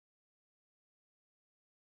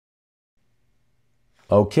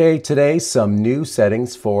Okay, today some new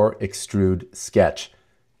settings for Extrude Sketch,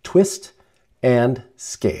 twist and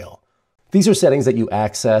scale. These are settings that you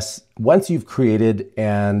access once you've created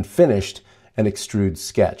and finished an Extrude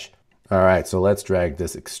Sketch. All right, so let's drag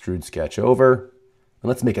this Extrude Sketch over and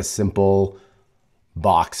let's make a simple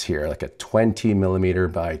box here, like a 20 millimeter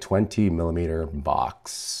by 20 millimeter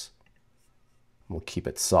box. We'll keep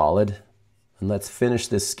it solid. And let's finish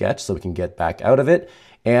this sketch so we can get back out of it.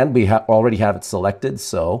 And we already have it selected,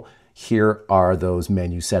 so here are those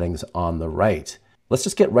menu settings on the right. Let's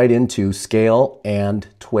just get right into scale and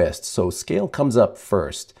twist. So scale comes up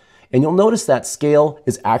first. And you'll notice that scale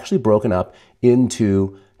is actually broken up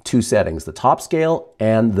into two settings, the top scale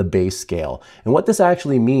and the base scale. And what this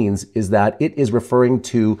actually means is that it is referring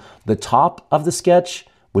to the top of the sketch,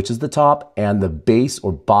 which is the top, and the base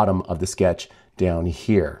or bottom of the sketch down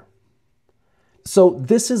here. So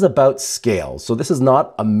this is about scale. So this is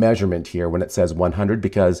not a measurement here when it says 100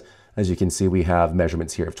 because as you can see, we have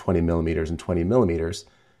measurements here of 20 millimeters and 20 millimeters.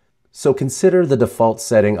 So consider the default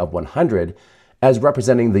setting of 100 as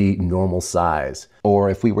representing the normal size. Or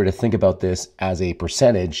if we were to think about this as a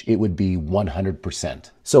percentage, it would be 100%.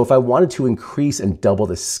 So if I wanted to increase and double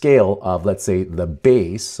the scale of, let's say, the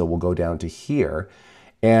base, so we'll go down to here,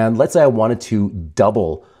 and let's say I wanted to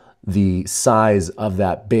double the size of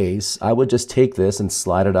that base, I would just take this and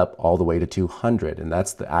slide it up all the way to 200, and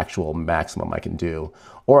that's the actual maximum I can do.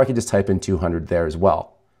 Or I can just type in 200 there as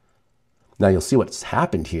well. Now you'll see what's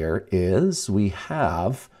happened here is we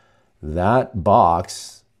have that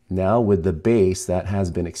box now with the base that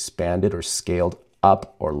has been expanded or scaled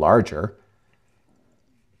up or larger,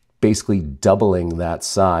 basically doubling that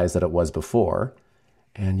size that it was before,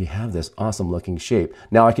 and you have this awesome looking shape.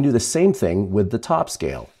 Now I can do the same thing with the top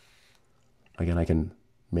scale. Again, I can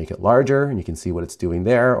make it larger and you can see what it's doing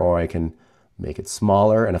there, or I can make it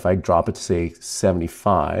smaller. And if I drop it to say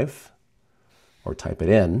 75 or type it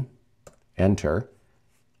in, enter,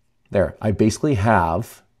 there, I basically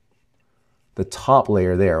have the top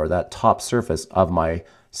layer there, or that top surface of my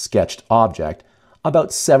sketched object, about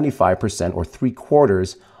 75% or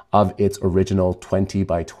 3/4 of its original 20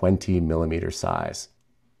 by 20 millimeter size.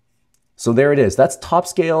 So there it is. That's top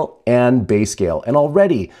scale and base scale. And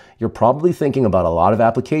already you're probably thinking about a lot of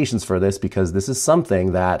applications for this because this is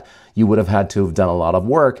something that you would have had to have done a lot of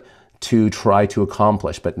work to try to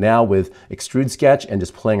accomplish. But now with Extrude Sketch and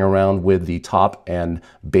just playing around with the top and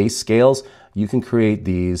base scales, you can create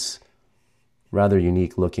these rather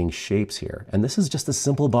unique looking shapes here. And this is just a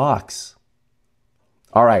simple box.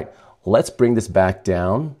 All right, let's bring this back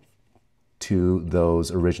down to those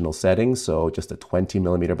original settings. So just a 20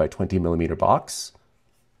 millimeter by 20 millimeter box.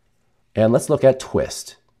 And let's look at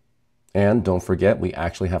twist. And don't forget, we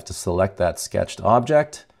actually have to select that sketched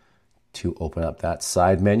object to open up that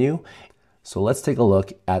side menu. So let's take a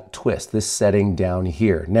look at twist, this setting down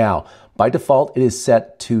here. Now, by default, it is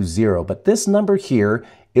set to 0, but this number here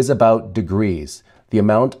is about degrees, the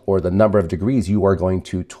amount or the number of degrees you are going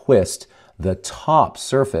to twist the top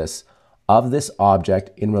surface of this object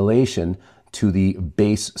in relation to the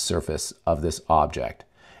base surface of this object.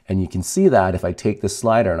 And you can see that if I take the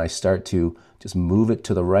slider and I start to just move it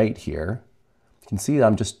to the right here, you can see that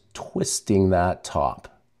I'm just twisting that top.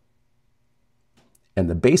 And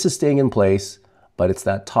the base is staying in place, but it's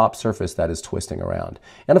that top surface that is twisting around.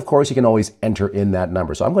 And of course, you can always enter in that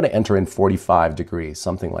number. So I'm going to enter in 45 degrees,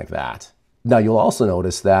 something like that. Now you'll also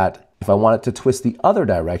notice that if I want it to twist the other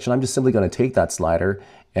direction, I'm just simply going to take that slider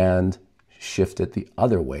and shift it the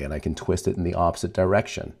other way, and I can twist it in the opposite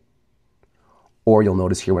direction. Or you'll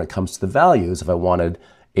notice here when it comes to the values, if I wanted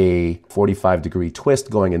a 45 degree twist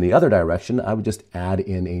going in the other direction, I would just add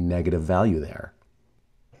in a negative value there.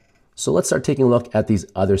 So let's start taking a look at these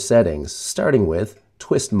other settings, starting with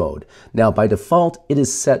twist mode. Now by default, it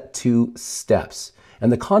is set to steps.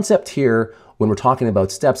 And the concept here when we're talking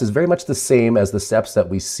about steps is very much the same as the steps that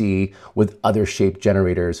we see with other shape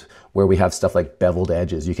generators where we have stuff like beveled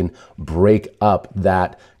edges. You can break up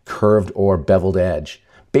that curved or beveled edge.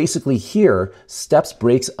 Basically here, steps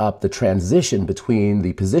breaks up the transition between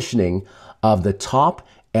the positioning of the top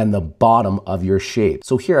and the bottom of your shape.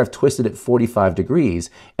 So here I've twisted it 45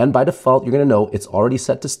 degrees, and by default, you're gonna know it's already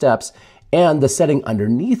set to steps, and the setting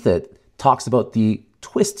underneath it talks about the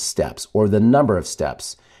twist steps or the number of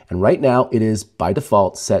steps. And right now it is by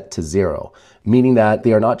default set to 0, meaning that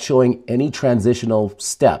they are not showing any transitional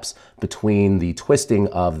steps between the twisting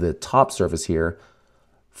of the top surface here,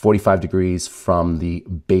 45 degrees from the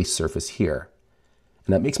base surface here.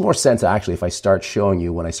 And that makes more sense actually if I start showing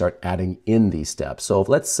you when I start adding in these steps. So if,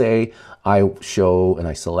 let's say I show and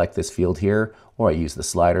I select this field here, or I use the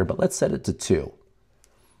slider, but let's set it to 2.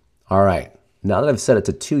 All right, Now that I've set it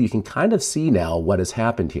to 2, you can kind of see now what has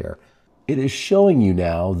happened here. It is showing you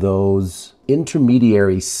now those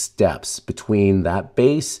intermediary steps between that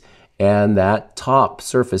base and that top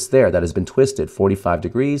surface there that has been twisted 45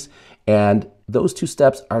 degrees. And those 2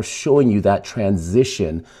 steps are showing you that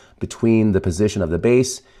transition between the position of the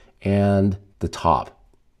base and the top.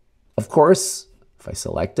 Of course, if I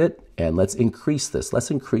select it and let's increase this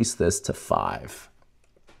to 5.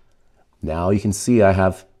 Now you can see I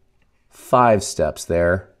have 5 steps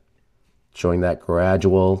there showing that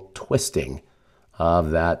gradual twisting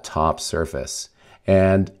of that top surface.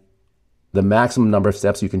 And the maximum number of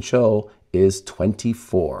steps you can show is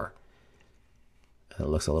 24. And it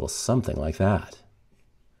looks a little something like that.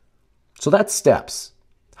 So that's steps.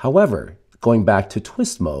 However, going back to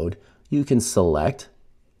twist mode, you can select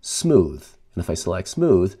smooth. And if I select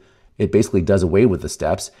smooth, it basically does away with the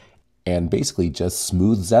steps and basically just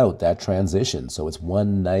smooths out that transition. So it's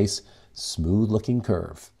one nice smooth looking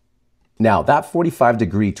curve. Now that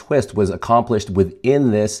 45-degree twist was accomplished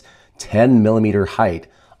within this 10 millimeter height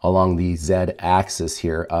along the Z axis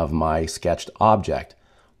here of my sketched object.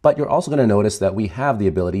 But you're also going to notice that we have the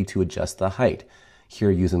ability to adjust the height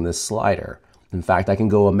here using this slider. In fact, I can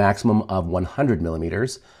go a maximum of 100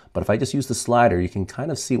 millimeters, but if I just use the slider, you can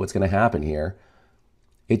kind of see what's going to happen here.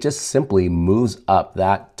 It just simply moves up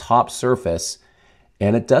that top surface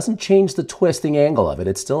and it doesn't change the twisting angle of it.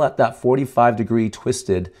 It's still at that 45-degree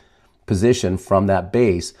twisted position from that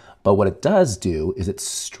base, but what it does do is it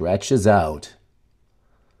stretches out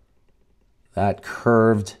that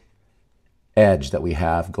curved edge that we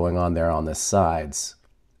have going on there on the sides.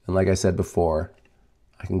 And like I said before,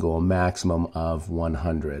 I can go a maximum of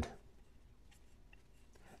 100.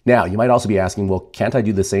 Now, you might also be asking, well, can't I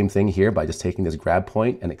do the same thing here by just taking this grab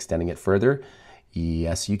point and extending it further?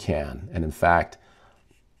 Yes, you can. And in fact,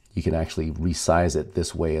 you can actually resize it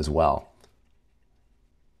this way as well.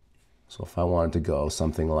 So if I wanted to go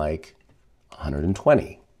something like 120,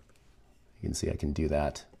 you can see I can do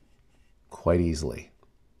that quite easily.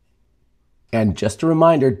 And just a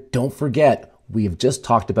reminder, don't forget, we have just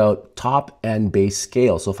talked about top and base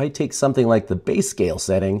scale. So if I take something like the base scale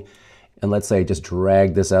setting, and let's say I just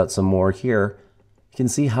drag this out some more here, you can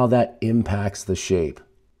see how that impacts the shape.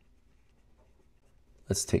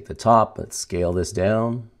 Let's take the top, let's scale this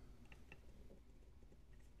down.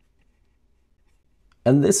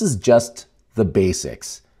 And this is just the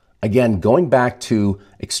basics. Again, going back to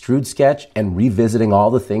Extrude Sketch and revisiting all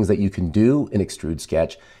the things that you can do in Extrude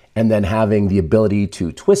Sketch, and then having the ability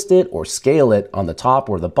to twist it or scale it on the top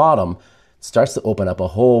or the bottom starts to open up a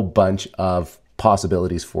whole bunch of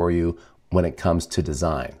possibilities for you when it comes to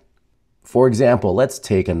design. For example, let's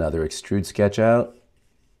take another Extrude Sketch out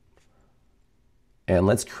and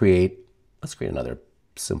let's create another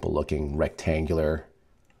simple looking rectangular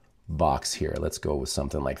box here. Let's go with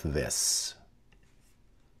something like this.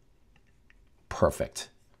 Perfect.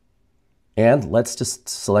 And let's just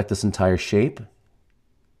select this entire shape.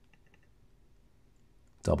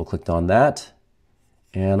 Double clicked on that.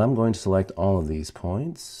 And I'm going to select all of these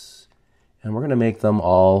points. And we're going to make them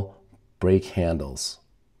all brake handles.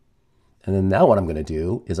 And then now what I'm going to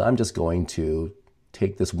do is I'm just going to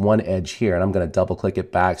take this one edge here and I'm going to double click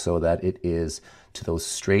it back so that it is to those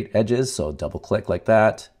straight edges. So double click like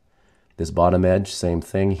that. This bottom edge, same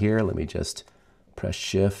thing here. Let me just press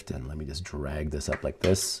shift and let me just drag this up like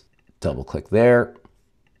this. Double click there.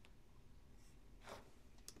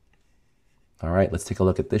 All right, let's take a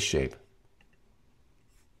look at this shape.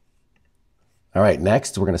 All right,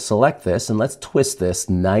 next we're going to select this and let's twist this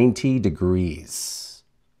 90 degrees.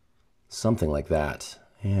 Something like that.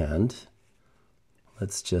 And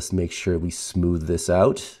let's just make sure we smooth this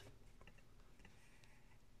out.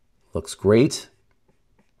 Looks great.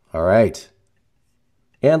 All right.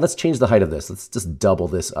 And let's change the height of this. Let's just double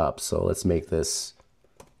this up. So let's make this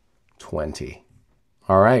 20.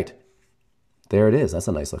 All right. There it is. That's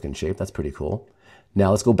a nice looking shape. That's pretty cool.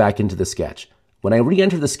 Now let's go back into the sketch. When I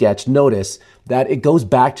re-enter the sketch, notice that it goes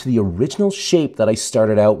back to the original shape that I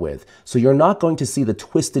started out with. So you're not going to see the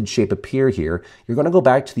twisted shape appear here. You're going to go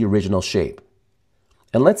back to the original shape.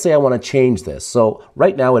 And let's say I want to change this. So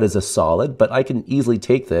right now it is a solid, but I can easily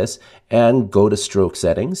take this and go to stroke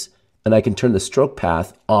settings and I can turn the stroke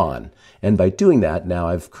path on. And by doing that, now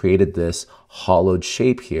I've created this hollowed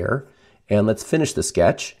shape here. And let's finish the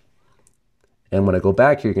sketch. And when I go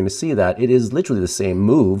back here, you're going to see that it is literally the same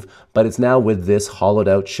move, but it's now with this hollowed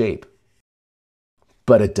out shape.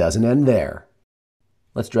 But it doesn't end there.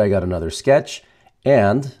 Let's drag out another sketch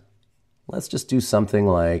and let's just do something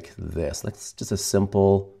like this. Let's just a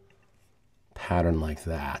simple pattern like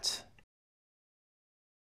that.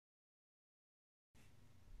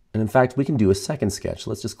 And in fact, we can do a second sketch.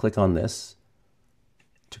 Let's just click on this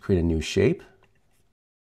to create a new shape.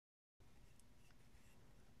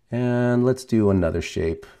 And let's do another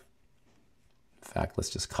shape. In fact, let's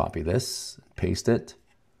just copy this, paste it.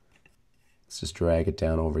 Let's just drag it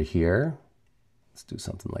down over here. Let's do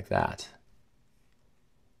something like that.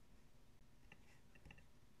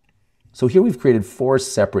 So here we've created 4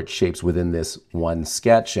 separate shapes within this one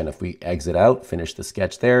sketch. And if we exit out, finish the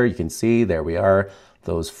sketch there, you can see there we are,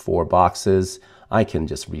 those 4 boxes. I can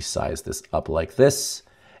just resize this up like this.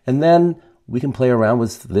 And then we can play around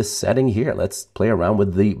with this setting here. Let's play around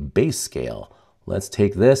with the base scale. Let's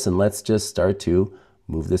take this and let's just start to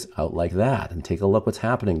move this out like that and take a look what's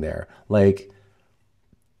happening there. Like,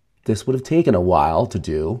 this would have taken a while to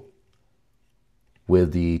do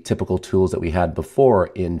with the typical tools that we had before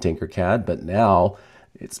in Tinkercad, but now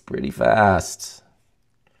it's pretty fast.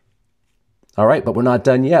 All right, but we're not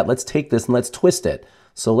done yet. Let's take this and let's twist it.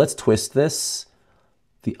 So let's twist this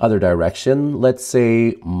the other direction. Let's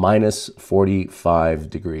say minus 45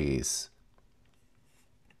 degrees.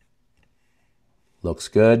 Looks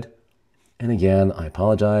good. And again, I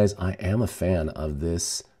apologize. I am a fan of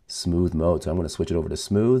this smooth mode, so I'm going to switch it over to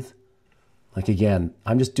smooth. Like again,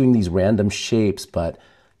 I'm just doing these random shapes, but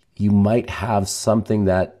you might have something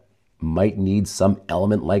that might need some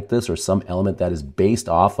element like this or some element that is based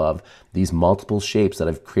off of these multiple shapes that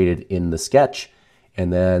I've created in the sketch,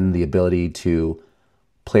 and then the ability to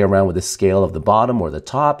play around with the scale of the bottom or the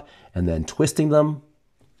top and then twisting them.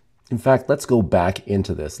 In fact, let's go back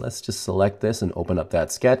into this. Let's just select this and open up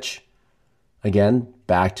that sketch. Again,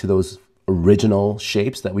 back to those original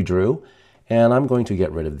shapes that we drew. And I'm going to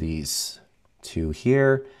get rid of these 2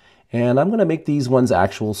 here. And I'm going to make these ones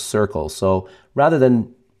actual circles. So rather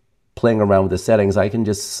than playing around with the settings, I can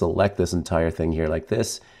just select this entire thing here like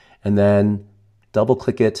this, and then double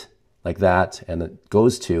click it like that. And it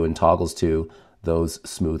goes to and toggles to those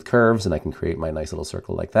smooth curves. And I can create my nice little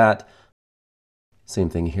circle like that. Same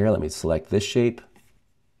thing here. Let me select this shape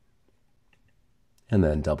and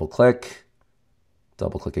then double click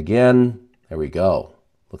again. There we go.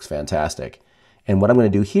 Looks fantastic. And what I'm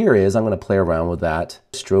going to do here is I'm going to play around with that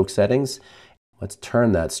stroke settings. Let's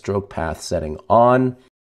turn that stroke path setting on.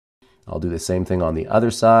 I'll do the same thing on the other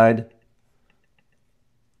side.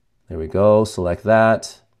 There we go. Select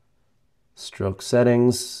that. Stroke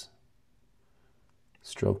settings.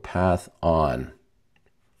 Stroke path on.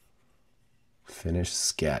 Finish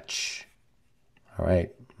sketch. All right,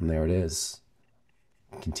 and there it is.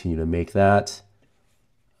 Continue to make that.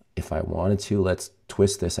 If I wanted to, let's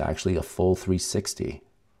twist this actually a full 360.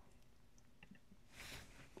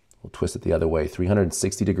 We'll twist it the other way,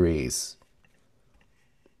 360 degrees.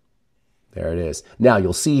 There it is. Now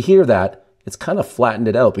you'll see here that it's kind of flattened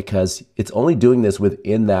it out because it's only doing this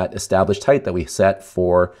within that established height that we set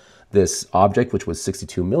for this object, which was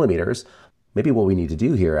 62 millimeters. Maybe what we need to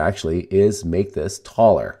do here actually is make this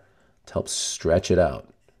taller to help stretch it out.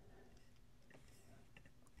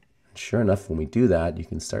 And sure enough, when we do that, you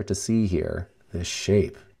can start to see here this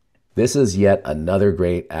shape. This is yet another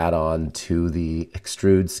great add-on to the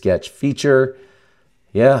Extrude Sketch feature.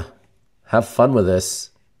 Yeah, have fun with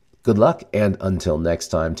this. Good luck, and until next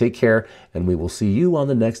time, take care, and we will see you on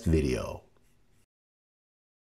the next video.